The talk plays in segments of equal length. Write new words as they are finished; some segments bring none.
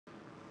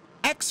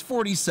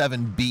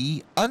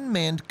X-47B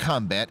Unmanned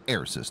Combat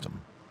Air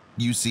System,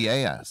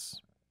 UCAS.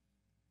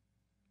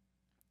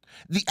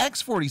 The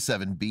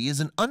X-47B is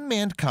an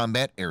unmanned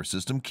combat air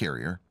system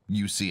carrier,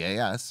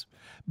 UCAS,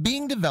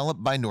 being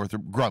developed by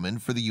Northrop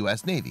Grumman for the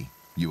U.S. Navy,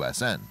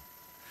 USN.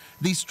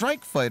 The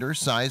strike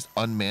fighter-sized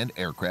unmanned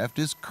aircraft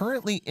is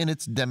currently in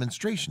its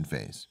demonstration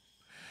phase.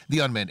 The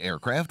unmanned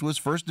aircraft was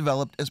first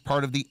developed as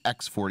part of the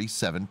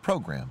X-47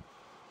 program.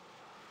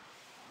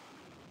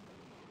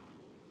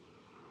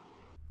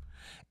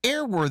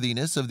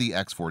 Airworthiness of the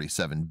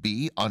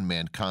X-47B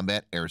Unmanned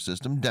Combat Air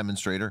System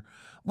demonstrator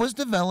was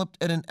developed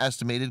at an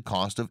estimated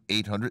cost of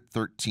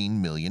 $813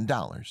 million.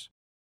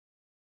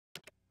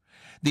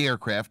 The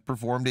aircraft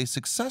performed a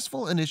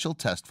successful initial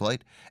test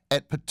flight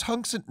at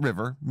Patuxent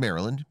River,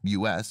 Maryland,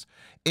 U.S.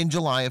 in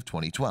July of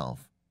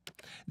 2012.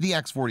 The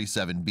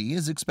X-47B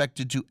is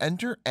expected to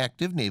enter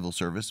active naval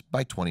service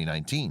by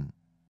 2019.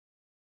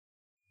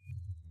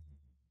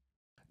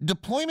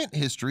 Deployment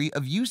history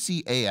of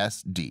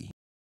UCAS-D.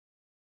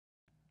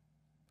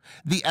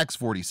 The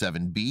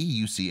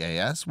X-47B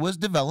UCAS was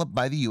developed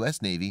by the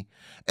U.S. Navy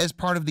as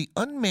part of the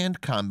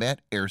Unmanned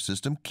Combat Air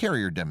System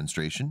Carrier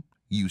Demonstration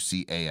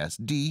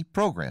UCAS-D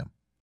program.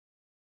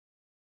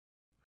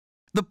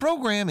 The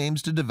program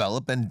aims to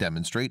develop and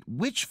demonstrate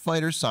which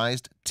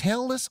fighter-sized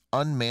tailless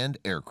unmanned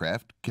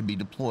aircraft can be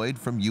deployed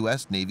from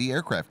U.S. Navy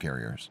aircraft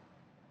carriers.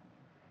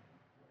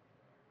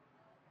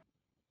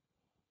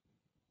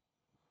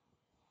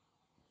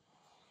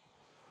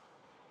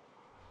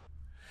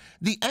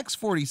 The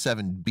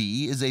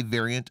X-47B is a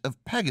variant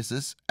of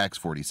Pegasus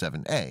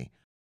X-47A,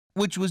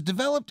 which was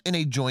developed in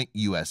a joint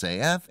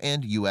USAF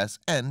and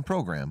USN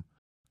program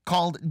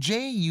called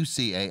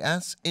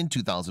JUCAS in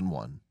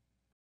 2001.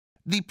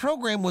 The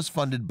program was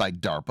funded by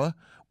DARPA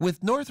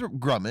with Northrop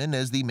Grumman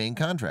as the main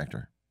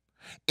contractor.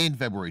 In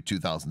February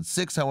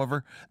 2006,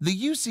 however, the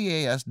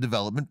UCAS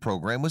development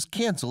program was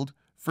canceled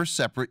for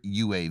separate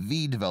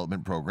UAV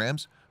development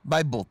programs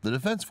by both the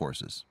defense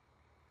forces.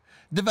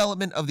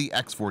 Development of the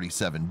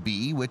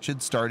X-47B, which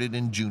had started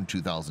in June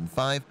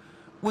 2005,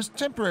 was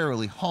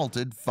temporarily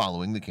halted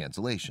following the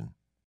cancellation.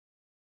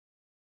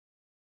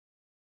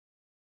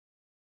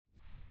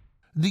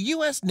 The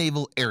U.S.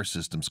 Naval Air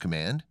Systems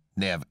Command,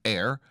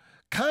 NAVAIR,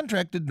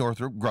 contracted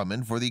Northrop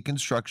Grumman for the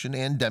construction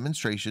and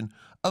demonstration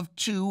of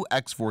two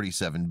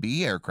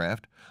X-47B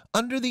aircraft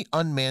under the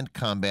Unmanned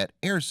Combat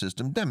Air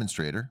System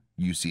Demonstrator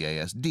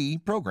UCAS-D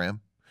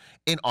program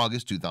in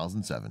August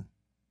 2007.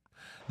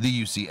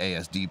 The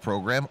UCAS-D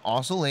program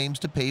also aims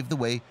to pave the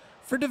way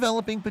for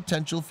developing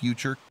potential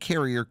future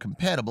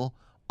carrier-compatible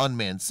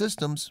unmanned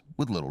systems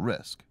with little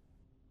risk.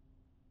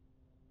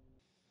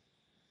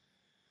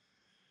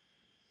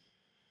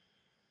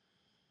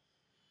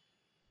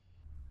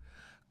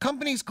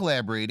 Companies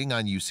collaborating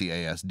on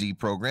UCAS-D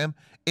program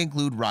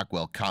include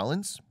Rockwell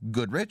Collins,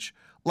 Goodrich,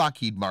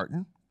 Lockheed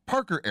Martin,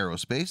 Parker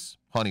Aerospace,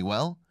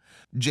 Honeywell,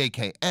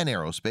 JKN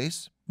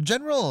Aerospace,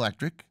 General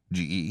Electric,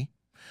 GE,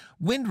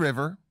 Wind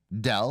River,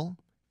 Dell,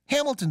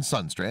 Hamilton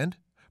Sundstrand,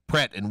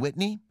 Pratt &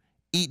 Whitney,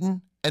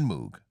 Eaton, and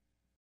Moog.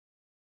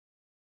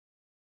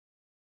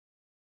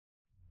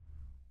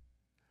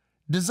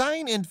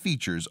 Design and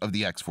features of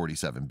the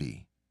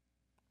X-47B.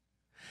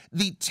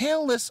 The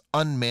tailless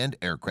unmanned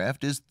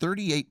aircraft is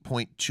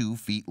 38.2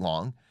 feet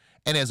long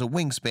and has a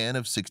wingspan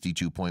of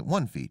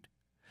 62.1 feet.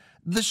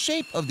 The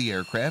shape of the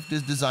aircraft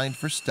is designed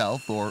for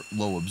stealth or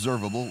low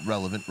observable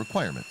relevant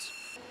requirements.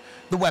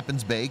 The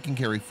weapons bay can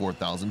carry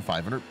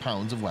 4,500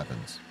 pounds of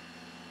weapons.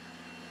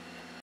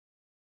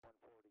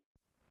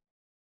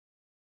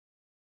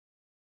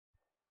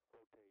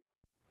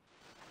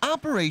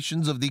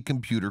 Operations of the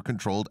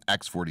computer-controlled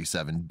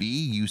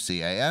X-47B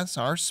UCAS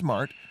are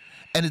smart,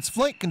 and its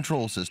flight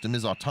control system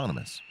is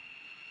autonomous.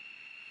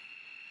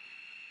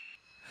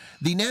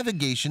 The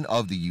navigation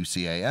of the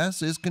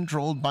UCAS is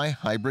controlled by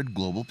Hybrid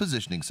Global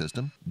Positioning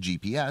System,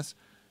 GPS,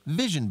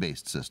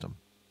 vision-based system.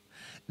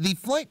 The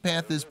flight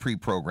path is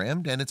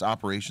pre-programmed and its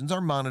operations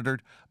are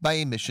monitored by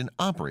a mission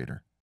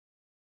operator.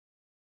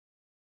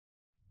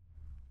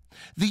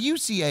 The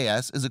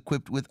UCAS is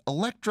equipped with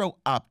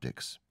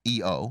electro-optics,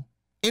 EO,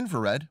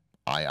 infrared,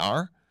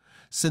 IR,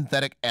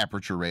 synthetic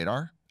aperture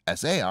radar,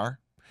 SAR,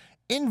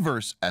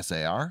 inverse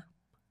SAR,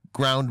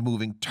 ground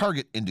moving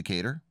target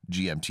indicator,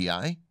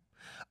 GMTI,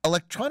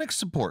 electronic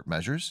support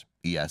measures,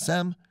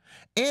 ESM,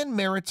 and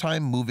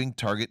maritime moving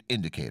target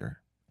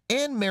indicator,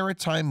 and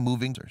maritime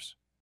moving sensors.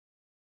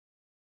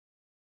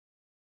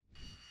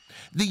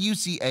 The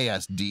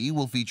UCAS-D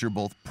will feature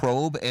both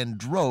probe and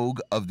drogue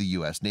of the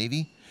U.S.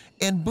 Navy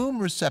and boom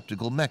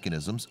receptacle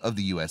mechanisms of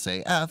the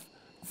USAF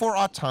for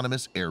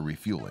autonomous air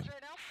refueling.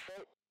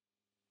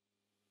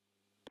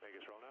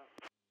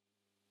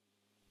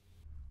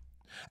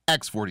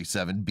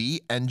 X-47B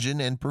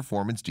engine and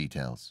performance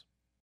details.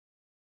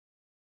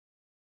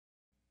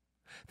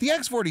 The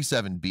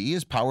X-47B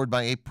is powered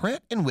by a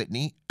Pratt &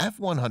 Whitney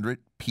F100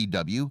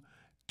 PW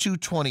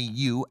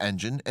 220U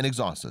engine and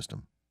exhaust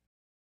system.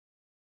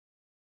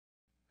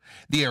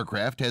 The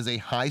aircraft has a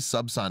high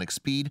subsonic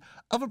speed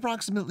of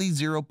approximately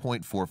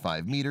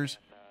 0.45 meters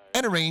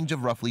at a range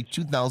of roughly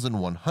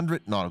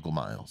 2,100 nautical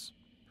miles.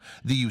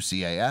 The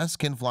UCAS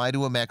can fly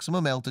to a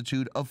maximum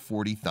altitude of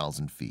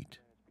 40,000 feet.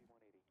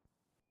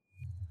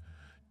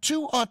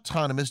 Two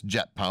autonomous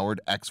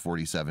jet-powered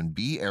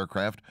X-47B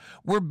aircraft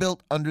were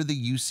built under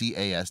the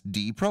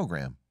UCAS-D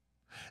program.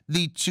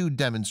 The two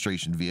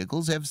demonstration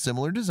vehicles have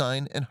similar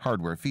design and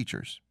hardware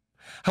features.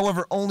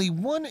 However, only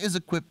one is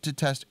equipped to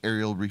test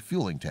aerial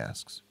refueling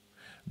tasks.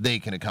 They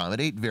can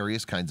accommodate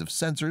various kinds of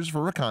sensors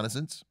for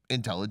reconnaissance,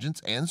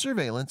 intelligence, and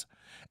surveillance,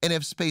 and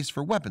have space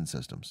for weapon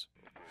systems.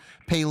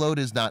 Payload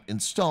is not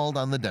installed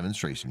on the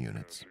demonstration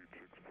units.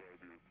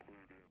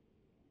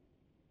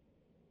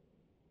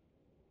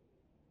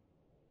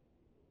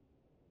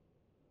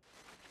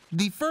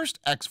 The first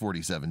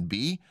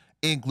X-47B,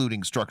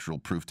 including structural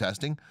proof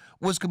testing,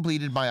 was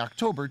completed by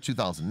October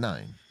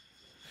 2009.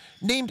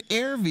 Named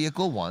Air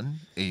Vehicle 1,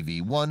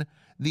 AV-1,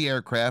 the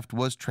aircraft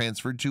was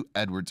transferred to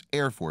Edwards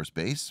Air Force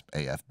Base,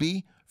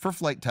 AFB, for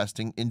flight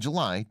testing in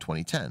July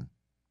 2010.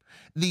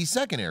 The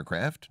second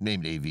aircraft,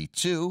 named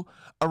AV-2,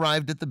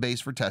 arrived at the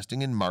base for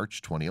testing in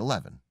March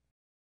 2011.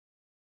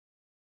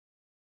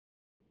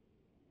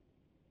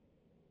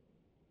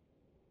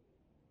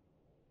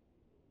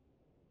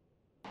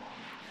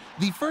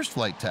 The first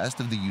flight test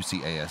of the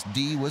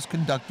UCAS-D was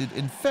conducted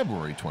in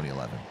February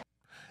 2011.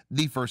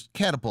 The first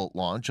catapult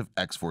launch of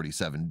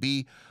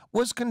X-47B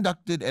was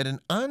conducted at an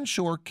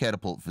onshore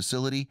catapult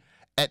facility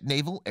at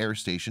Naval Air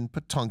Station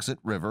Patuxent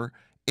River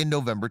in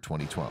November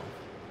 2012.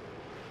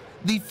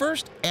 The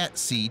first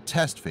at-sea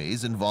test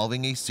phase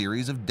involving a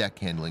series of deck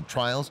handling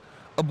trials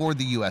aboard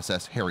the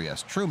USS Harry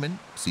S. Truman,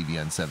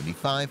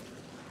 CVN-75,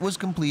 was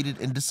completed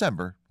in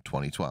December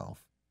 2012.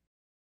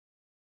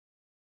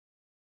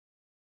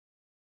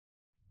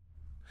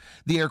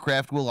 The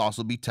aircraft will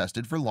also be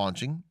tested for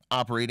launching,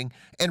 operating,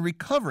 and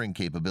recovering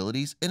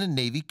capabilities in a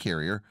Navy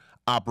carrier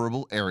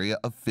operable area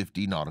of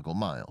 50 nautical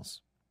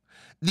miles.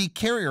 The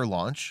carrier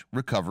launch,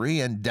 recovery,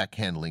 and deck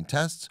handling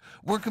tests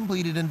were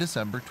completed in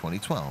December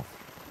 2012.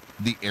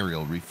 The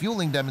aerial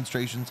refueling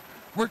demonstrations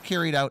were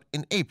carried out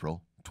in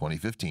April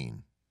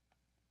 2015.